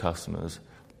list of customers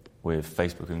with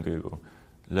Facebook and Google,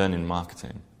 learning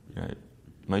marketing.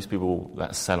 Most people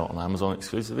that sell on Amazon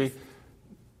exclusively,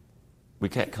 we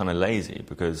get kind of lazy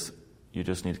because you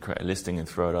just need to create a listing and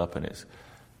throw it up,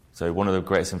 so one of the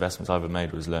greatest investments I ever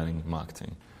made was learning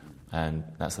marketing, and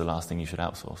that's the last thing you should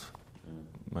outsource,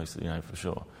 for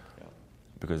sure,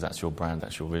 because that's your brand,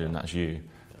 that's your vision, that's you.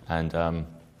 And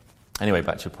anyway,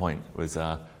 back to your point was,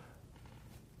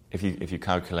 if you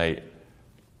calculate,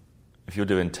 if you're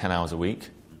doing 10 hours a week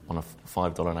on a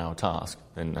 $5 an hour task,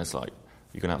 then that's like,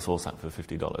 you can outsource that for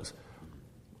 $50.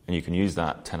 And you can use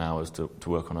that 10 hours to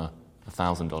work on a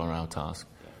 $1,000 an hour task.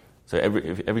 So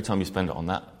every time you spend it on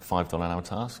that $5 an hour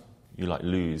task, you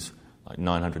lose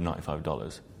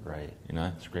 $995. Right.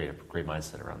 It's great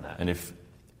mindset around that. And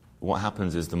what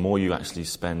happens is, the more you actually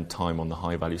spend time on the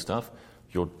high value stuff,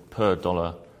 your per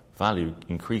dollar value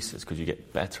increases, because you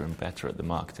get better and better at the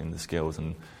marketing, the skills,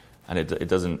 and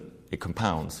it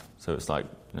compounds. So it's like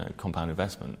compound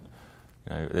investment.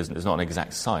 There's not an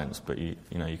exact science, but you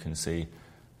can see,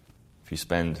 if you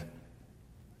spend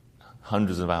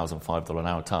hundreds of hours on $5 an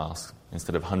hour tasks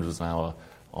instead of hundreds an hour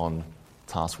on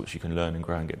tasks which you can learn and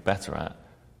grow and get better at,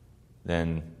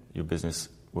 then your business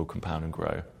will compound and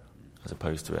grow, as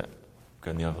opposed to it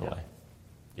going the other way.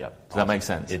 Yep. Does that make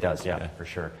sense? It does, yeah. For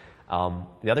sure.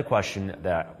 The other question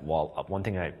one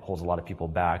thing that holds a lot of people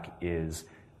back is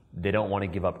they don't want to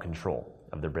give up control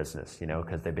of their business,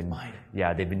 because they've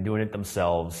been doing it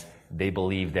themselves. They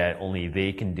believe that only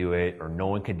they can do it, or no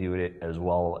one can do it as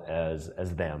well as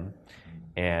them.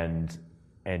 And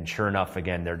sure enough,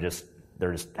 again, they're just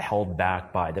held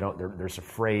back by, they're just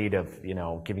afraid of,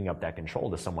 giving up that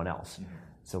control to someone else. Mm-hmm.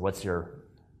 So what's your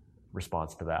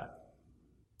response to that?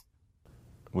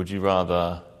 Would you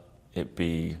rather it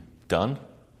be done,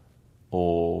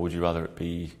 or would you rather it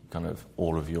be kind of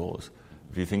all of yours?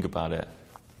 If you think about it,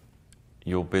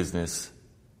 your business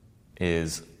you're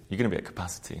going to be at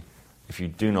capacity. If you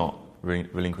do not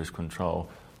relinquish control,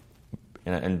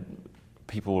 and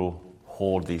people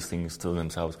hoard these things to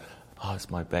themselves, oh, it's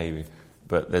my baby.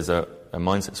 But there's a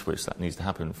mindset switch that needs to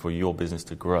happen for your business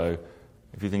to grow.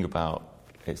 If you think about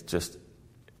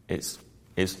it's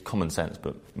common sense,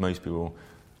 but most people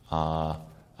are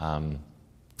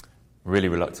really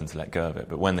reluctant to let go of it.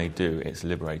 But when they do, it's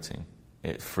liberating.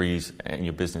 It frees, and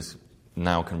your business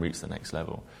now can reach the next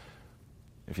level.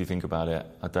 If you think about it,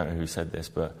 I don't know who said this,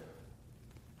 but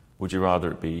would you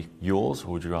rather it be yours or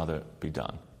would you rather it be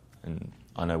done? And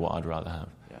I know what I'd rather have.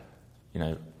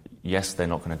 Yeah. Yes, they're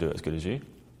not going to do it as good as you.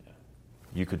 Yeah.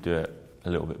 You could do it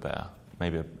a little bit better,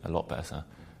 maybe a lot better.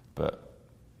 But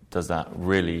does that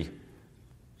really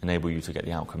enable you to get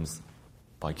the outcomes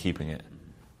by keeping it?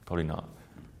 Probably not.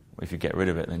 If you get rid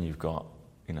of it, then you've got,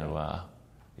 you're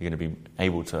going to be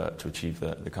able to achieve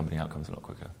the company outcomes a lot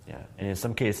quicker. Yeah, and in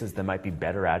some cases, they might be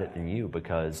better at it than you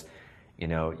because,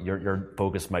 your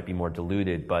focus might be more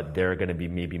diluted, but they're going to be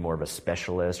maybe more of a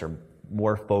specialist or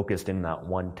more focused in that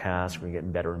one task. We're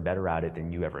getting better and better at it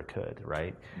than you ever could,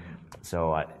 right?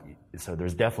 Mm-hmm. So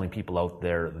there's definitely people out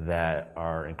there that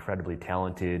are incredibly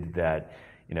talented that,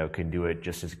 can do it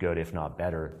just as good, if not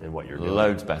better, than what you're doing.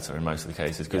 Loads better in most of the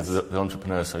cases because the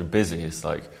entrepreneur is so busy. It's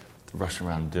like rushing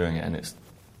around doing it, and it's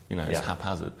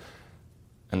haphazard.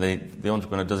 And the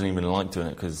entrepreneur doesn't even like doing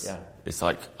it because it's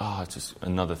like, it's just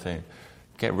another thing.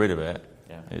 Get rid of it.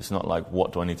 Yeah. It's not like,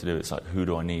 what do I need to do? It's like, who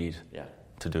do I need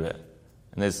to do it?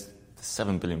 And there's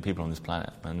 7 billion people on this planet,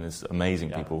 and there's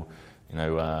amazing people.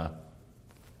 I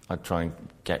try and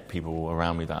get people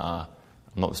around me that are,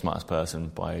 I'm not the smartest person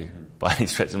by any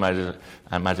stretch of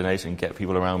imagination, get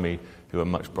people around me who are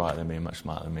much brighter than me and much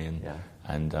smarter than me,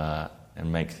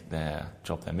 and make their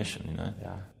job their mission,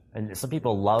 Yeah. And some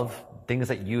people love things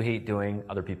that you hate doing,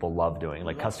 other people love doing.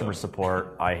 Like customer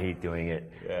support, I hate doing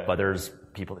it. Yeah. But there's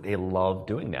people, they love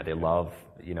doing that. They love,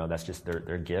 that's just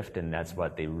their gift, and that's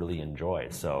what they really enjoy.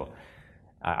 So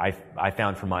I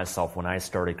found for myself when I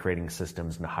started creating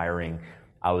systems and hiring,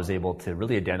 I was able to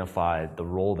really identify the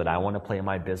role that I want to play in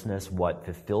my business, what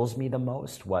fulfills me the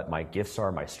most, what my gifts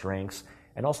are, my strengths,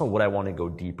 and also what I want to go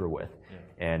deeper with. Yeah.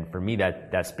 And for me,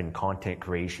 that's been content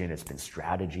creation, it's been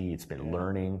strategy, it's been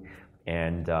learning.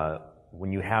 And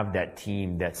when you have that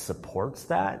team that supports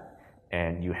that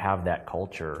and you have that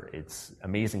culture, it's an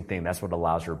amazing thing. That's what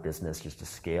allows your business just to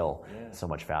scale so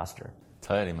much faster.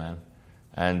 Totally, man.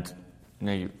 And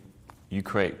you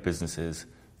create businesses.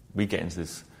 We get into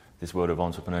this world of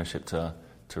entrepreneurship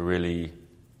to really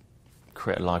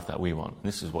create a life that we want. And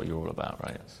this is what you're all about,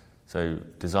 right? Yes. So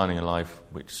designing a life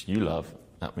which you love,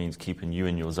 that means keeping you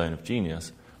in your zone of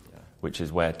genius, which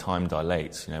is where time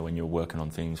dilates, when you're working on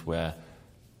things where,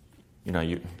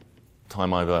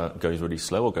 time either goes really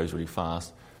slow or goes really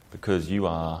fast because you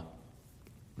are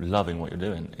loving what you're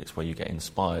doing. It's where you get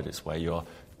inspired. It's where you're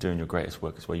doing your greatest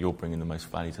work. It's where you're bringing the most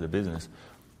value to the business.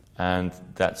 And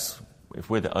if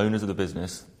we're the owners of the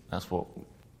business, that's what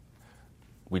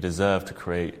we deserve, to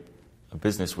create a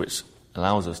business which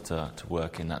allows us to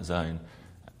work in that zone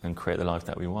and create the life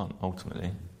that we want,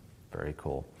 ultimately. Very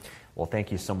cool. Well,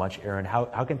 thank you so much, Aaron.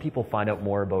 How can people find out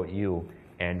more about you?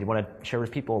 And do you want to share with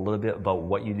people a little bit about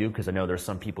what you do? Because I know there's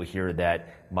some people here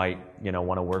that might,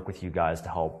 want to work with you guys to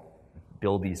help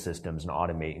build these systems and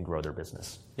automate and grow their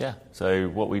business. Yeah. So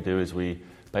what we do is we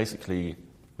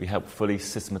help fully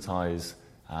systematize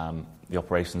the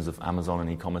operations of Amazon and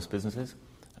e-commerce businesses,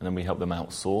 and then we help them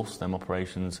outsource them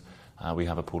operations. We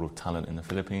have a pool of talent in the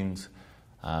Philippines,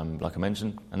 like I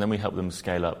mentioned, and then we help them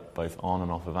scale up both on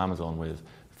and off of Amazon with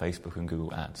Facebook and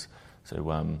Google Ads.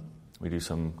 So we do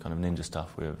some kind of ninja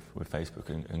stuff with Facebook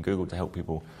and Google to help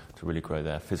people to really grow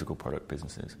their physical product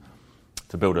businesses,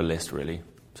 to build a list really,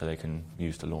 so they can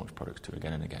use to launch products to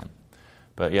again and again.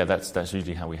 But yeah, that's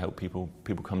usually how we help people.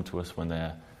 People come to us when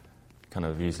they're kind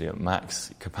of usually at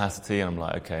max capacity, and I'm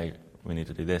like, okay, we need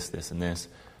to do this, this, and this.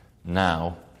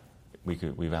 Now we've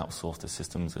outsourced the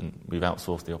systems and we've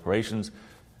outsourced the operations.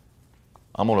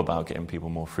 I'm all about getting people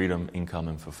more freedom, income,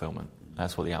 and fulfillment.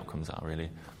 That's what the outcomes are,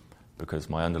 really. Because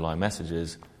my underlying message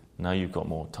is, now you've got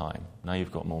more time, now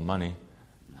you've got more money,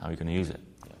 how are you going to use it?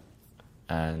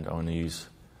 And I'm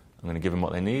going to give them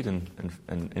what they need and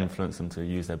influence them to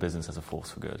use their business as a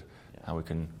force for good. How we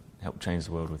can help change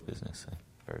the world with business. So.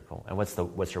 Very cool. And what's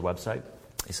your website?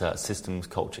 It's at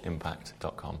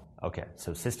systemscultureimpact.com. Okay,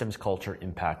 so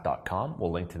systemscultureimpact.com.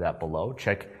 We'll link to that below.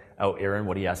 Check out Aaron,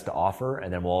 what he has to offer,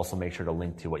 and then we'll also make sure to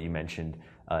link to what you mentioned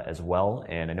as well.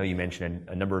 And I know you mentioned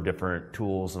a number of different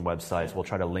tools and websites. We'll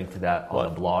try to link to that on the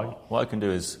blog. What I can do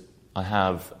is I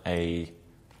have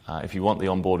if you want the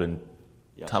onboarding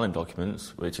talent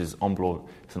documents, which is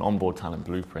it's an onboard talent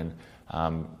blueprint.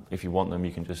 If you want them,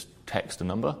 you can just text a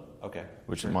number. Okay.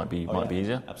 Which it might be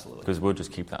easier. Absolutely. Because we'll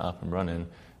just keep that up and running,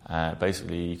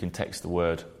 Basically, you can text the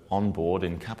word onboard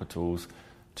in capitals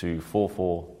to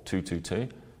 44222,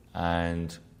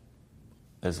 and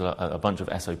there's a bunch of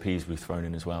SOPs we've thrown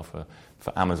in as well for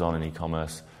Amazon and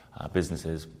e-commerce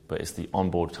businesses, but it's the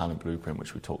onboard talent blueprint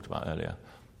which we talked about earlier.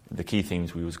 The key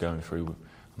themes we was going through,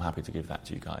 I'm happy to give that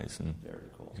to you guys, and very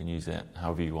cool. You can use it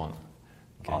however you want.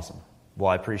 Okay. Awesome. Well,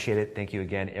 I appreciate it. Thank you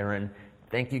again, Aaron.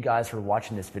 Thank you guys for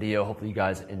watching this video. Hopefully you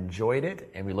guys enjoyed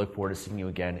it, and we look forward to seeing you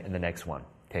again in the next one.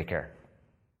 Take care.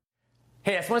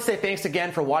 Hey, I just want to say thanks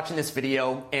again for watching this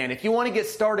video. And if you want to get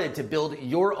started to build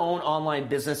your own online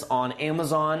business on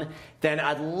Amazon, then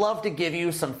I'd love to give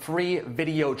you some free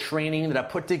video training that I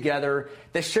put together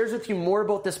that shares with you more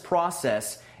about this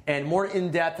process and more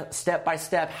in-depth,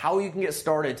 step-by-step, how you can get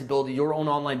started to build your own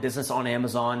online business on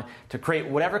Amazon to create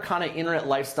whatever kind of internet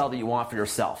lifestyle that you want for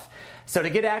yourself. So to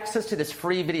get access to this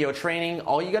free video training,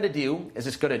 all you got to do is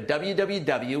just go to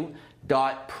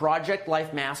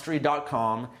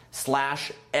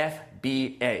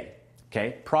www.projectlifemastery.com/FBA.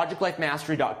 Okay,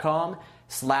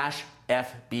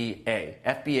 projectlifemastery.com/FBA.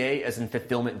 FBA as in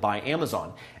fulfillment by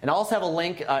Amazon. And I also have a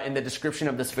link in the description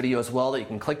of this video as well that you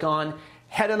can click on.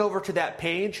 Head on over to that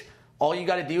page. All you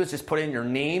got to do is just put in your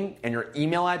name and your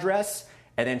email address,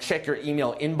 and then check your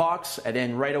email inbox, and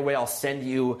then right away I'll send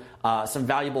you some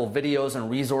valuable videos and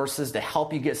resources to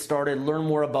help you get started, learn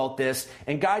more about this,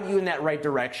 and guide you in that right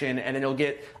direction. And then you'll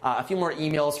get a few more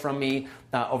emails from me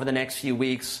over the next few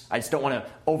weeks. I just don't want to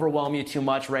overwhelm you too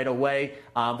much right away,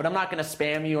 but I'm not going to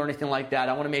spam you or anything like that.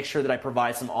 I want to make sure that I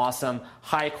provide some awesome,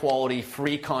 high-quality,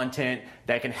 free content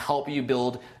that can help you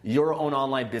build your own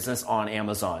online business on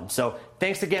Amazon. So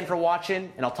thanks again for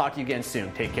watching, and I'll talk to you again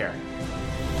soon. Take care.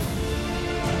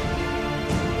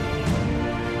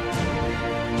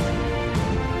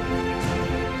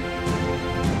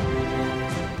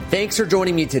 Thanks for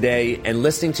joining me today and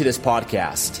listening to this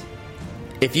podcast.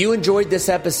 If you enjoyed this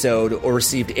episode or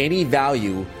received any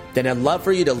value, then I'd love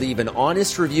for you to leave an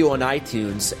honest review on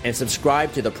iTunes and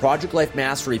subscribe to the Project Life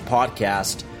Mastery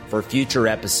podcast for future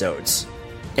episodes.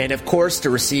 And of course, to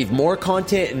receive more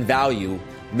content and value,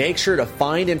 make sure to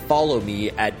find and follow me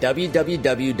at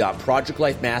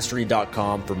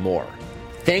www.projectlifemastery.com for more.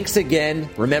 Thanks again.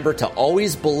 Remember to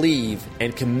always believe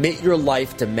and commit your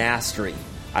life to mastery.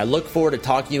 I look forward to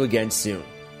talking to you again soon.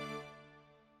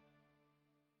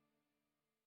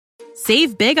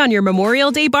 Save big on your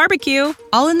Memorial Day barbecue,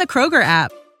 all in the Kroger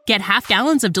app. Get half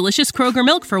gallons of delicious Kroger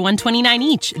milk for $1.29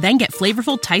 each. Then get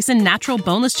flavorful Tyson natural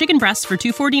boneless chicken breasts for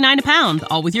 $2.49 a pound,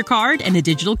 all with your card and a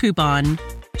digital coupon.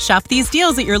 Shop these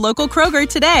deals at your local Kroger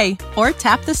today, or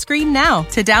tap the screen now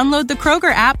to download the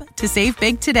Kroger app to save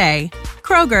big today.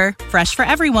 Kroger, fresh for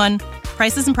everyone.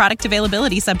 Prices and product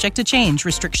availability subject to change.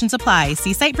 Restrictions apply.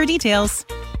 See site for details.